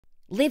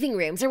Living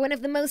rooms are one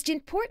of the most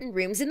important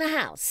rooms in the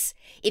house.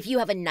 If you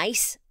have a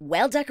nice,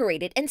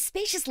 well-decorated, and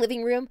spacious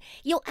living room,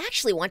 you'll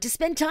actually want to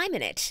spend time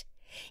in it.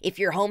 If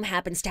your home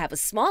happens to have a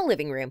small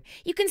living room,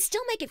 you can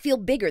still make it feel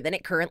bigger than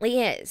it currently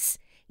is.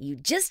 You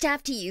just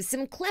have to use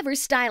some clever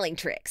styling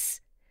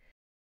tricks.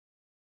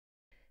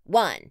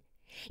 1.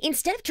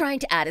 Instead of trying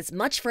to add as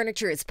much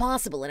furniture as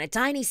possible in a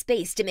tiny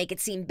space to make it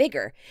seem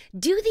bigger,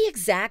 do the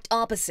exact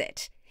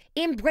opposite.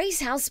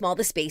 Embrace how small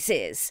the space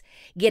is.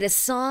 Get a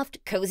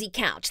soft, cozy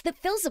couch that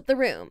fills up the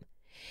room.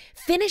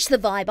 Finish the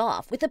vibe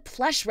off with a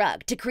plush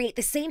rug to create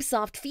the same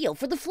soft feel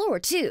for the floor,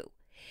 too.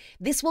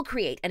 This will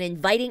create an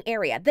inviting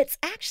area that's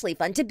actually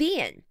fun to be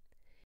in.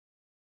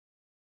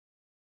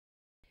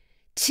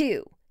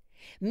 2.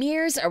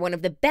 Mirrors are one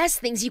of the best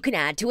things you can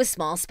add to a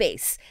small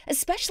space,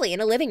 especially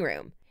in a living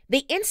room.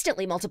 They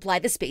instantly multiply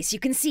the space you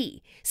can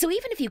see, so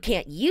even if you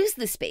can't use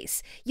the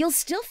space, you'll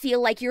still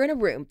feel like you're in a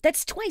room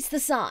that's twice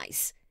the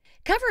size.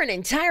 Cover an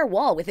entire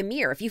wall with a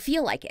mirror if you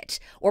feel like it,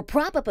 or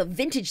prop up a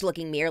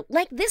vintage-looking mirror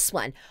like this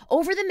one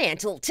over the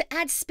mantel to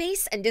add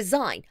space and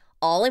design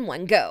all in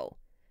one go.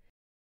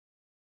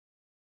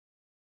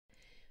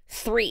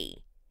 3.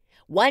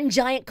 One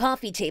giant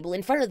coffee table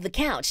in front of the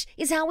couch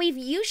is how we've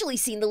usually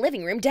seen the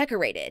living room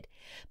decorated.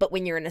 But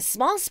when you're in a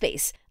small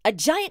space, a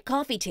giant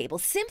coffee table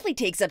simply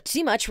takes up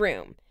too much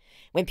room.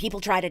 When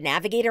people try to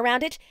navigate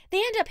around it, they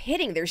end up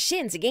hitting their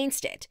shins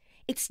against it.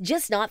 It's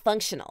just not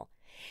functional.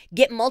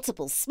 Get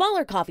multiple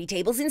smaller coffee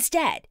tables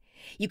instead.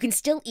 You can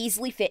still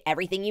easily fit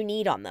everything you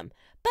need on them,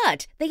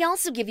 but they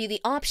also give you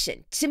the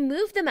option to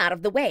move them out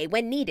of the way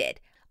when needed,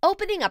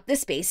 opening up the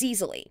space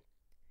easily.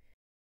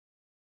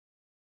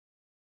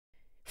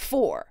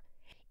 4.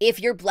 If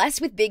you're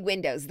blessed with big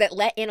windows that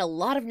let in a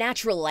lot of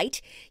natural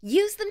light,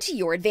 use them to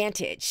your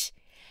advantage.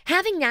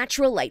 Having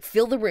natural light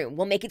fill the room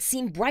will make it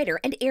seem brighter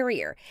and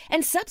airier,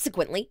 and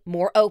subsequently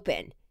more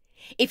open.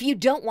 If you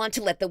don't want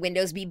to let the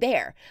windows be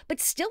bare, but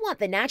still want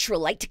the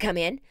natural light to come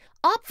in,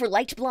 opt for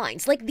light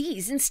blinds like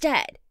these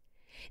instead.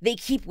 They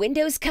keep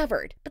windows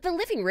covered, but the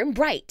living room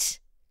bright.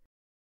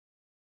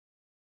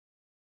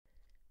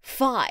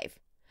 5.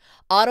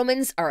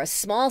 Ottomans are a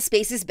small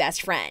space's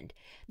best friend.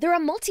 They're a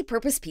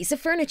multi-purpose piece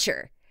of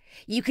furniture.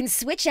 You can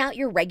switch out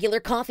your regular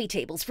coffee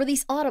tables for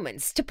these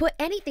ottomans to put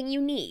anything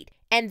you need,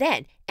 and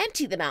then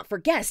empty them out for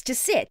guests to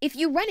sit if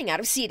you're running out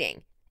of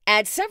seating.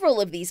 Add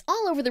several of these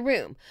all over the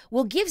room,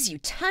 which gives you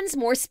tons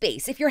more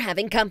space if you're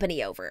having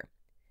company over.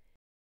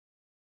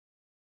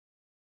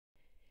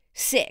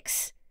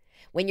 6.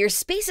 When your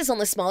space is on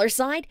the smaller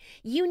side,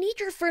 you need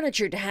your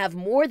furniture to have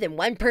more than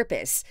one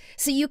purpose,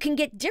 so you can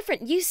get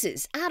different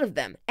uses out of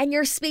them and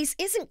your space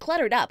isn't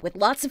cluttered up with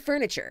lots of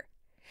furniture.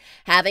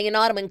 Having an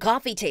ottoman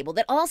coffee table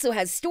that also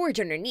has storage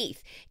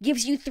underneath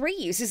gives you 3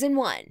 uses in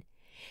one,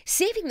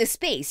 saving the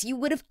space you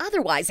would have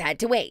otherwise had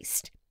to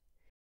waste.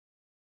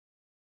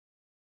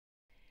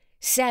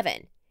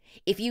 7.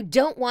 If you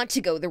don't want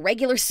to go the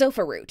regular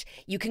sofa route,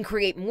 you can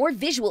create more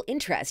visual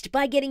interest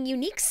by getting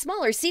unique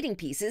smaller seating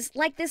pieces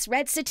like this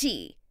red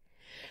settee.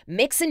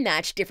 Mix and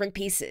match different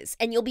pieces,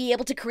 and you'll be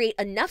able to create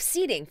enough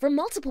seating for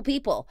multiple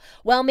people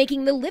while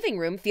making the living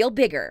room feel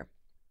bigger.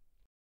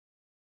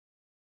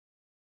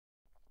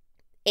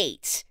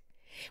 8.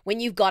 When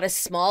you've got a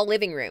small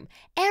living room,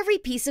 every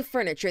piece of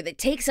furniture that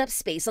takes up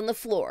space on the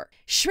floor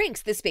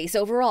shrinks the space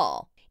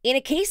overall. In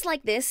a case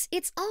like this,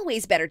 it's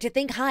always better to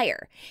think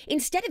higher.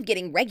 Instead of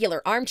getting regular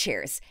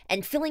armchairs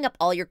and filling up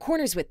all your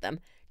corners with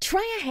them,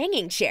 try a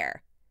hanging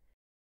chair.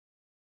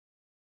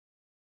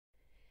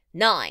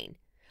 9.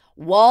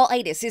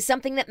 Wall-itis is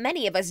something that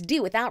many of us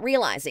do without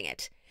realizing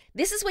it.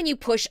 This is when you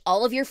push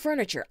all of your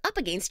furniture up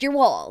against your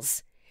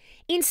walls.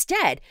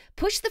 Instead,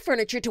 push the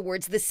furniture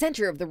towards the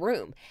center of the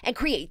room and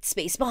create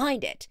space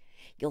behind it.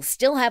 You'll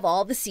still have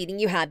all the seating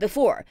you had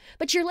before,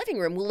 but your living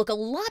room will look a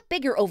lot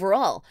bigger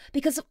overall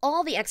because of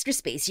all the extra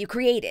space you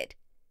created.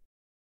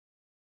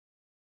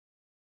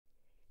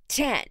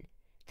 10.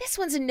 This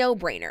one's a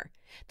no-brainer.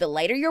 The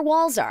lighter your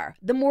walls are,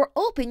 the more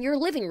open your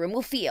living room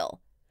will feel.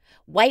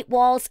 White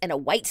walls and a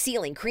white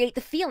ceiling create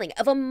the feeling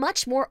of a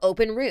much more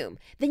open room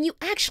than you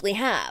actually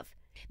have.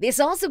 This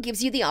also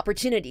gives you the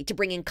opportunity to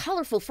bring in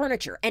colorful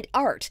furniture and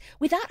art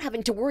without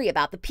having to worry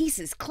about the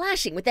pieces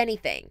clashing with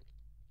anything.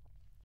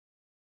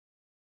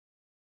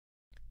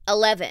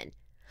 11.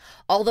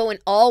 Although an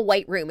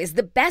all-white room is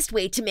the best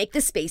way to make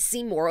the space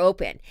seem more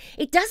open,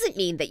 it doesn't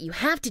mean that you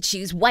have to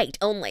choose white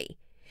only.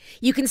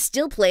 You can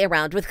still play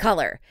around with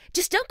color,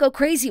 just don't go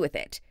crazy with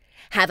it.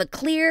 Have a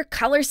clear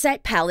color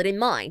set palette in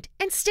mind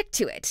and stick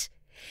to it.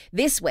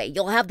 This way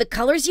you'll have the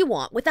colors you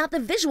want without the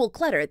visual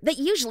clutter that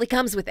usually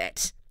comes with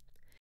it.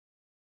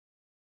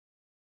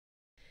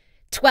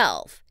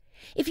 12.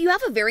 If you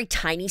have a very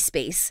tiny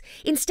space,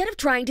 instead of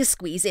trying to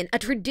squeeze in a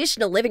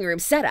traditional living room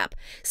setup,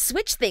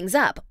 switch things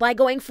up by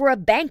going for a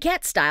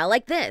banquette style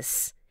like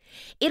this.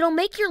 It'll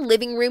make your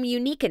living room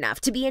unique enough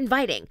to be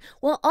inviting,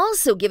 while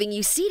also giving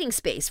you seating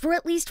space for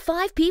at least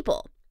 5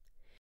 people.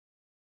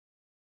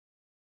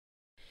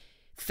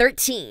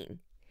 13.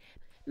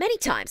 Many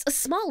times, a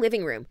small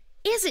living room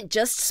isn't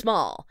just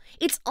small,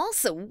 it's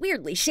also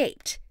weirdly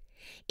shaped.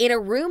 In a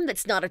room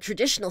that's not a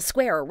traditional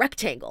square or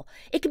rectangle,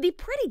 it can be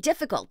pretty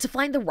difficult to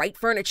find the right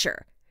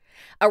furniture.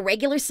 A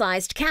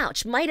regular-sized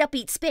couch might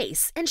upheat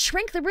space and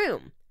shrink the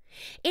room.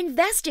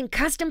 Invest in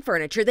custom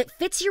furniture that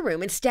fits your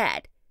room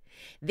instead.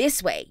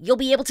 This way, you'll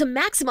be able to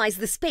maximize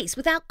the space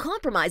without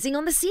compromising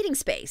on the seating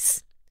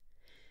space.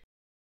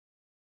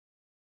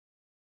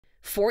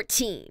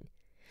 14.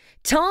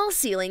 Tall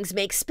ceilings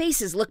make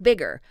spaces look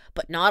bigger,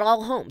 but not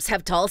all homes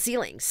have tall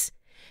ceilings.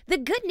 The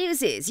good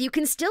news is you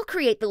can still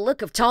create the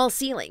look of tall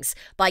ceilings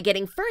by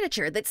getting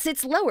furniture that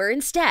sits lower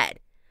instead.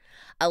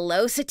 A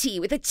low settee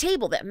with a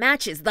table that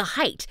matches the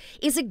height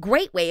is a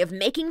great way of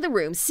making the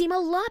room seem a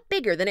lot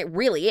bigger than it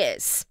really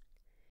is.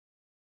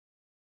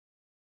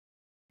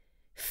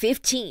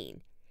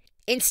 15.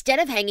 Instead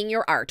of hanging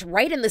your art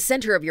right in the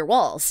center of your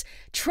walls,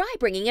 try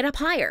bringing it up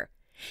higher.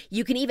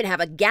 You can even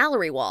have a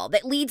gallery wall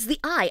that leads the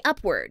eye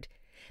upward.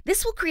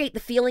 This will create the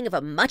feeling of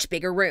a much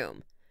bigger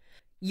room.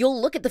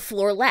 You'll look at the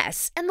floor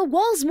less and the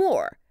walls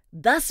more,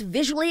 thus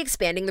visually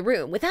expanding the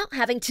room without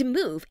having to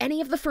move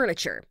any of the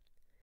furniture.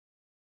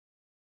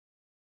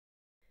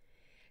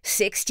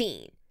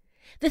 16.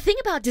 The thing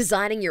about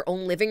designing your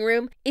own living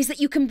room is that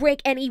you can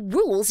break any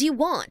rules you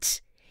want.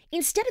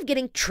 Instead of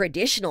getting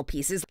traditional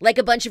pieces like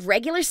a bunch of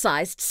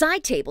regular-sized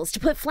side tables to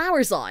put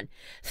flowers on,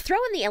 throw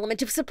in the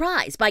element of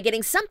surprise by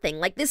getting something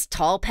like this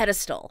tall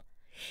pedestal.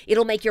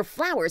 It'll make your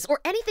flowers or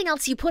anything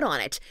else you put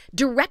on it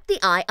direct the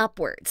eye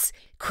upwards,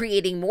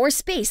 creating more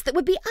space that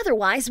would be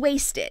otherwise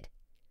wasted.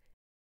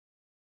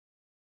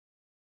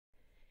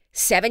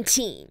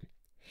 17.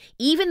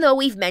 Even though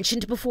we've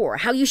mentioned before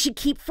how you should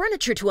keep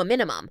furniture to a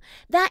minimum,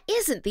 that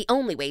isn't the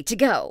only way to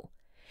go.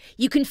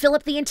 You can fill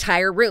up the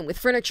entire room with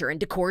furniture and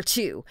decor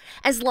too,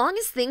 as long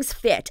as things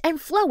fit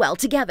and flow well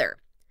together.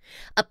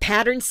 A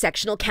patterned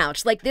sectional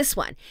couch like this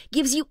one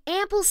gives you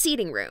ample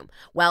seating room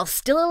while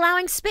still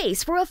allowing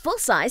space for a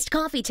full-sized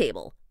coffee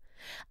table.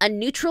 A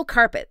neutral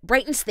carpet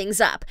brightens things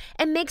up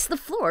and makes the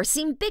floor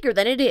seem bigger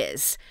than it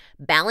is,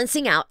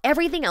 balancing out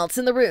everything else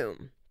in the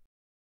room.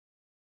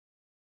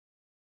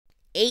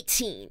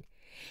 18.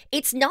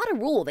 It's not a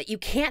rule that you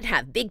can't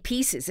have big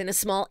pieces in a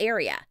small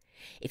area.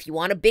 If you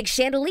want a big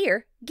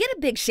chandelier, get a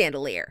big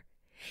chandelier.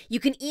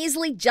 You can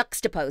easily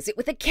juxtapose it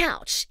with a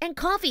couch and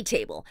coffee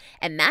table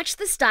and match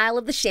the style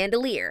of the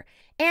chandelier,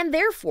 and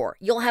therefore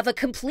you'll have a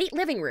complete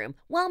living room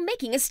while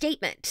making a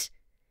statement.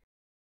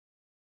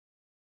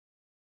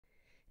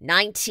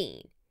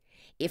 19.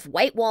 If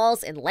white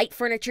walls and light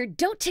furniture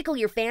don't tickle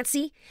your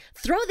fancy,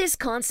 throw this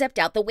concept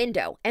out the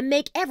window and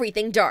make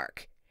everything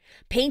dark.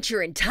 Paint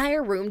your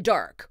entire room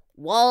dark,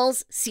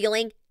 walls,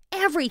 ceiling,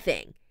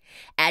 everything.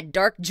 Add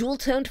dark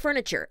jewel-toned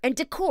furniture and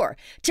decor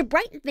to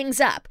brighten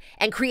things up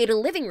and create a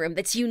living room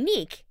that's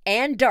unique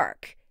and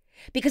dark.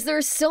 Because there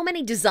are so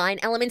many design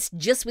elements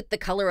just with the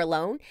color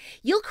alone,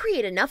 you'll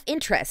create enough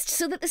interest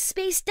so that the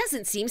space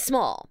doesn't seem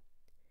small.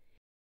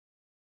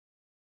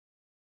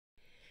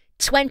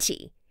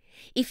 20.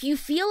 If you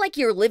feel like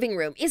your living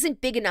room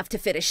isn't big enough to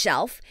fit a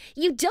shelf,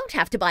 you don't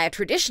have to buy a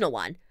traditional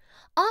one.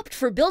 Opt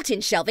for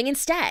built-in shelving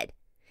instead.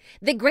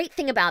 The great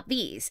thing about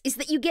these is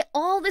that you get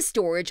all the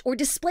storage or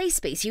display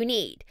space you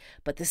need,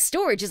 but the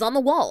storage is on the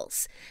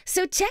walls,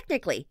 so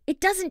technically it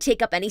doesn't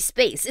take up any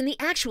space in the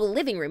actual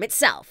living room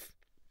itself.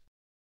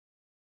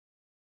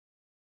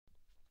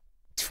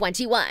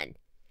 21.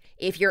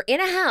 If you're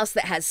in a house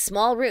that has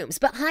small rooms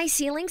but high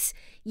ceilings,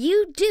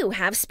 you do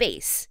have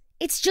space.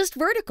 It's just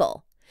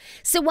vertical.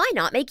 So why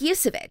not make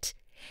use of it?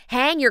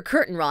 Hang your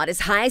curtain rod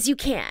as high as you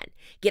can,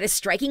 get a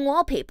striking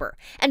wallpaper,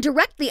 and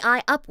direct the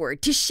eye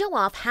upward to show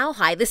off how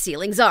high the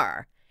ceilings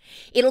are.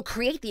 It'll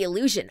create the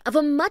illusion of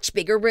a much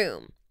bigger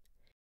room.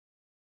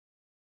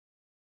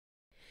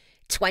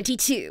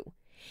 22.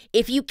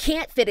 If you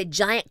can't fit a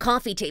giant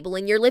coffee table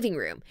in your living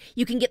room,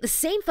 you can get the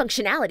same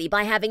functionality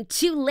by having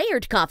 2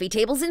 layered coffee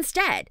tables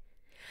instead.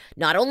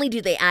 Not only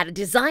do they add a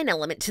design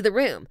element to the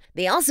room,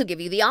 they also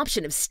give you the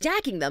option of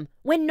stacking them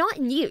when not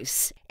in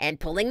use and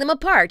pulling them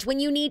apart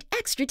when you need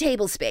extra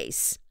table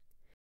space.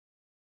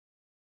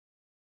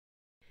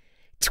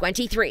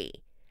 23.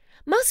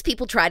 Most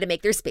people try to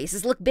make their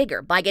spaces look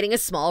bigger by getting a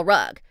small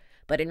rug,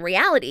 but in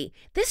reality,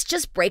 this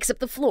just breaks up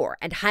the floor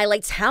and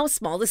highlights how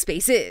small the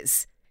space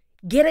is.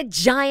 Get a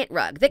giant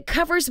rug that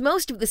covers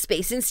most of the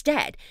space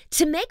instead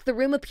to make the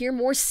room appear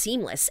more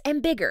seamless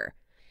and bigger.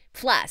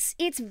 Plus,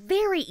 it's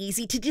very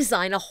easy to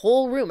design a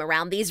whole room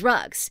around these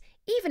rugs,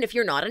 even if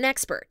you're not an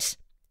expert.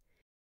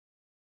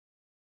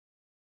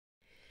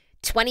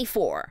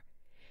 24.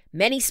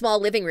 Many small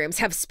living rooms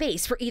have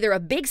space for either a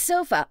big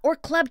sofa or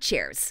club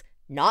chairs,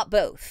 not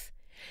both.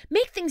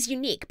 Make things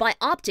unique by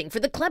opting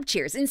for the club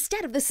chairs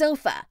instead of the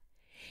sofa.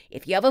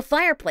 If you have a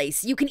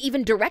fireplace, you can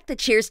even direct the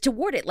chairs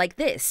toward it like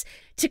this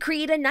to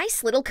create a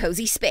nice little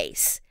cozy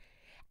space.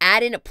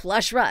 Add in a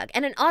plush rug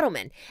and an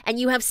ottoman, and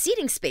you have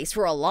seating space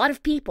for a lot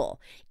of people,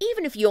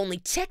 even if you only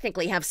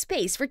technically have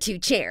space for 2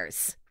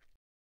 chairs.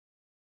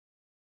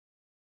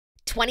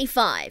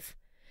 25.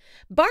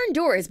 Barn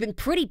door has been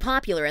pretty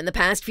popular in the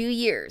past few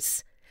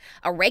years.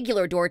 A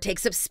regular door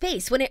takes up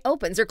space when it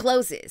opens or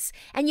closes,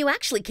 and you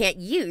actually can't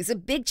use a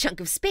big chunk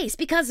of space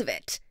because of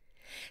it.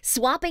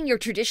 Swapping your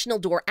traditional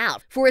door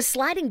out for a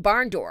sliding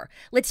barn door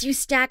lets you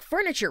stack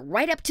furniture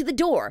right up to the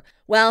door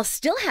while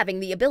still having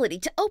the ability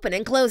to open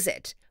and close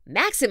it,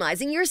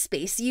 maximizing your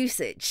space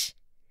usage.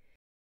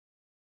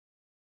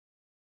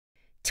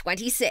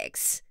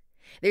 26.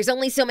 There's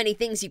only so many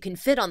things you can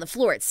fit on the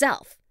floor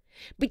itself.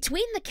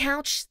 Between the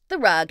couch, the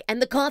rug,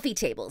 and the coffee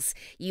tables,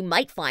 you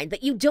might find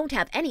that you don't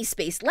have any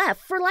space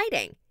left for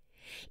lighting.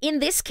 In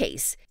this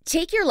case,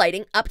 take your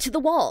lighting up to the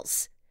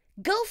walls.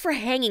 Go for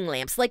hanging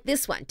lamps like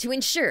this one to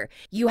ensure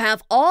you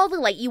have all the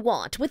light you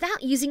want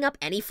without using up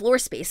any floor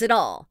space at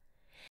all.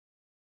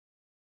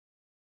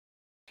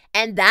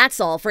 And that's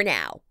all for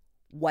now.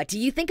 What do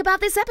you think about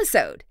this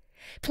episode?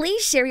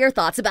 Please share your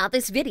thoughts about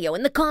this video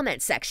in the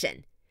comments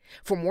section.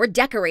 For more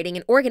decorating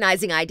and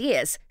organizing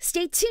ideas,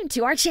 stay tuned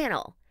to our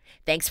channel.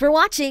 Thanks for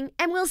watching,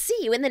 and we'll see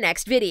you in the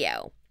next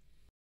video.